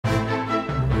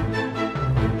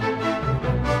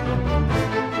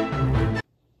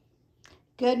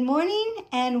Good morning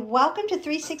and welcome to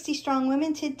 360 Strong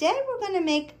Women. Today we're going to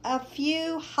make a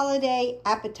few holiday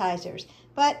appetizers,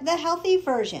 but the healthy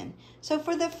version. So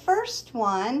for the first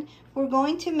one, we're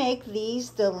going to make these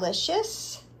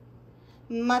delicious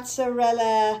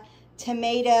mozzarella,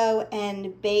 tomato,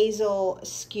 and basil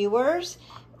skewers.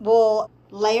 We'll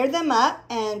layer them up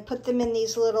and put them in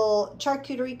these little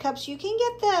charcuterie cups. You can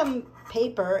get them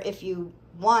paper if you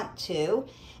want to.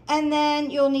 And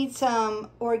then you'll need some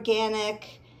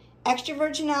organic extra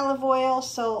virgin olive oil,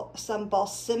 so some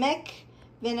balsamic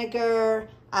vinegar.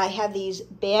 I have these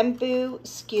bamboo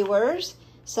skewers,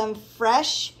 some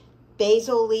fresh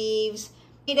basil leaves,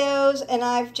 potatoes, and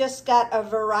I've just got a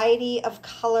variety of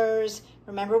colors.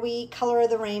 Remember, we color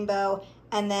the rainbow,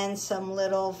 and then some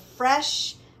little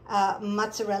fresh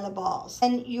mozzarella balls.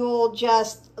 And you'll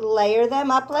just layer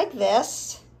them up like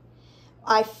this.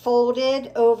 I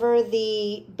folded over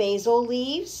the basil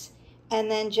leaves and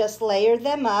then just layered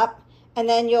them up, and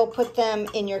then you'll put them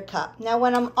in your cup. Now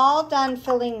when I'm all done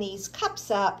filling these cups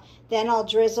up, then I'll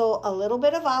drizzle a little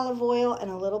bit of olive oil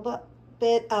and a little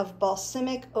bit of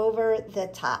balsamic over the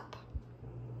top.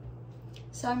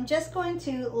 So I'm just going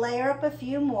to layer up a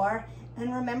few more,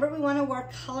 and remember we want to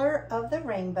work color of the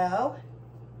rainbow.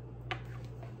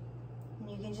 And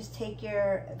you can just take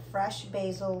your fresh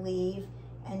basil leaf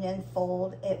and then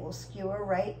fold. It will skewer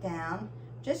right down.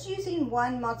 Just using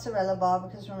one mozzarella ball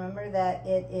because remember that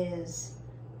it is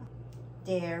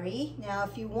dairy. Now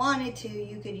if you wanted to,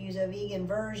 you could use a vegan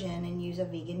version and use a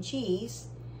vegan cheese.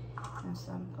 And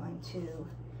so I'm going to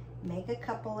make a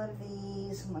couple of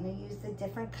these. I'm going to use the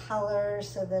different colors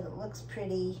so that it looks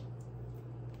pretty.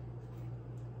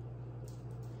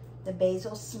 The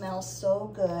basil smells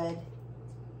so good.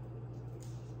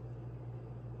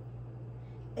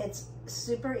 It's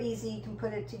super easy. You can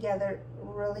put it together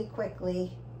really quickly.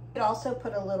 You could also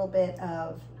put a little bit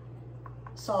of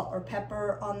salt or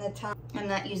pepper on the top. I'm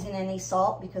not using any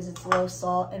salt because it's low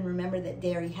salt, and remember that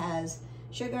dairy has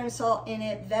sugar and salt in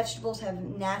it. Vegetables have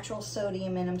natural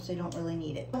sodium in them, so you don't really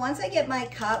need it. Once I get my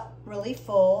cup really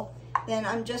full, then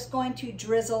I'm just going to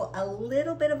drizzle a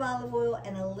little bit of olive oil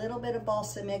and a little bit of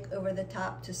balsamic over the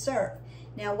top to serve.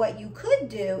 Now what you could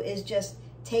do is just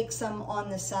take some on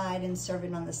the side and serve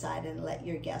it on the side and let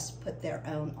your guests put their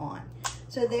own on.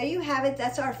 So there you have it.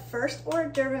 That's our first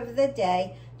hors d'oeuvre of the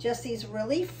day. Just these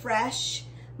really fresh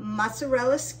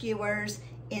mozzarella skewers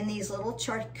in these little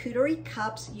charcuterie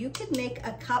cups. You could make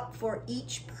a cup for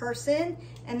each person,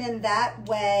 and then that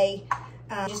way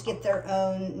just get their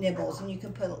own nibbles. And you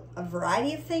can put a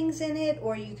variety of things in it,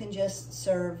 or you can just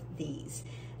serve these.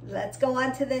 Let's go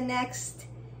on to the next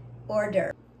hors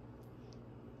d'oeuvre.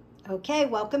 Okay,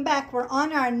 welcome back. We're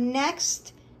on our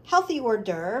next healthy hors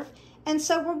d'oeuvre. And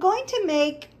so we're going to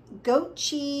make goat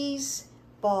cheese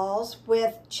balls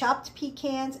with chopped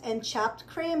pecans and chopped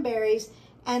cranberries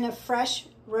and a fresh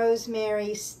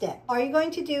rosemary stick. All you're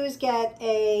going to do is get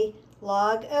a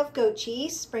log of goat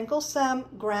cheese, sprinkle some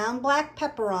ground black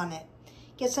pepper on it.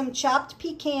 Get some chopped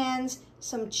pecans,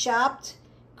 some chopped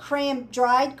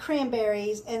dried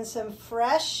cranberries, and some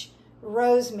fresh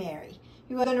rosemary.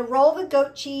 You're going to roll the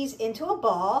goat cheese into a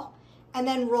ball and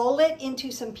then roll it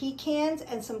into some pecans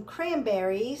and some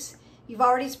cranberries. You've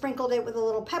already sprinkled it with a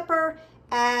little pepper.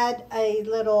 Add a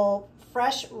little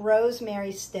fresh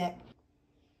rosemary stick.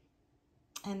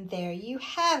 And there you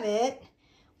have it.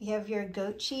 We have your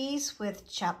goat cheese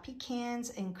with chopped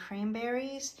pecans and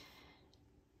cranberries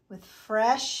with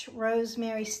fresh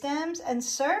rosemary stems and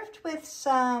served with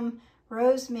some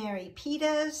rosemary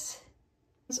pitas.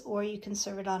 Or you can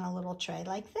serve it on a little tray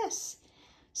like this.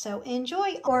 So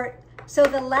enjoy. So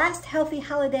the last healthy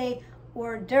holiday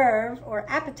hors d'oeuvre or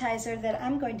appetizer that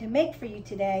I'm going to make for you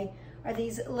today are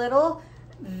these little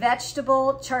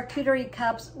vegetable charcuterie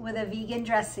cups with a vegan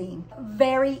dressing.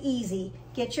 Very easy.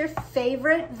 Get your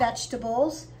favorite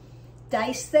vegetables,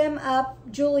 dice them up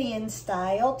julienne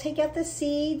style, take out the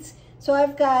seeds. So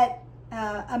I've got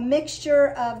a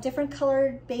mixture of different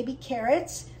colored baby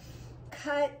carrots,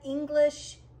 cut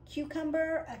English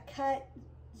cucumber, a cut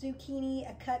zucchini,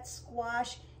 a cut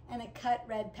squash, and a cut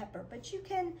red pepper. But you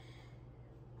can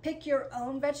pick your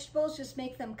own vegetables, just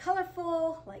make them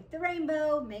colorful, like the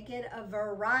rainbow, make it a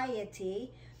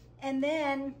variety. And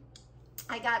then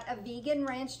I got a vegan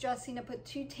ranch dressing. I put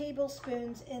 2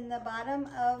 tablespoons in the bottom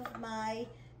of my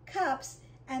cups,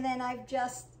 and then I've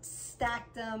just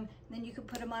stacked them. And then you can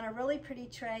put them on a really pretty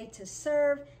tray to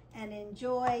serve and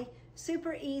enjoy.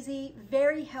 Super easy,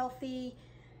 very healthy,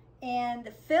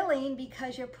 and filling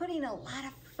because you're putting a lot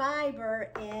of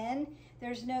fiber in.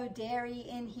 There's no dairy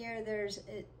in here. There's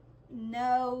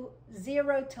no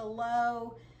 0 to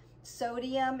low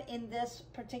sodium in this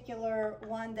particular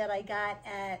one that I got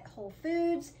at Whole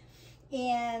Foods,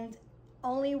 and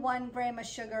only 1 gram of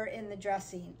sugar in the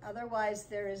dressing. Otherwise,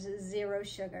 there is 0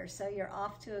 sugar. So you're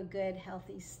off to a good,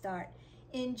 healthy start.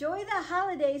 Enjoy the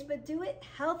holidays, but do it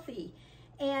healthy.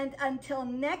 And until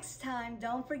next time,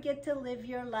 don't forget to live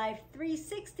your life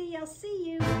 360. I'll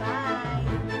see you.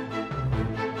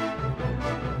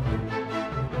 Bye.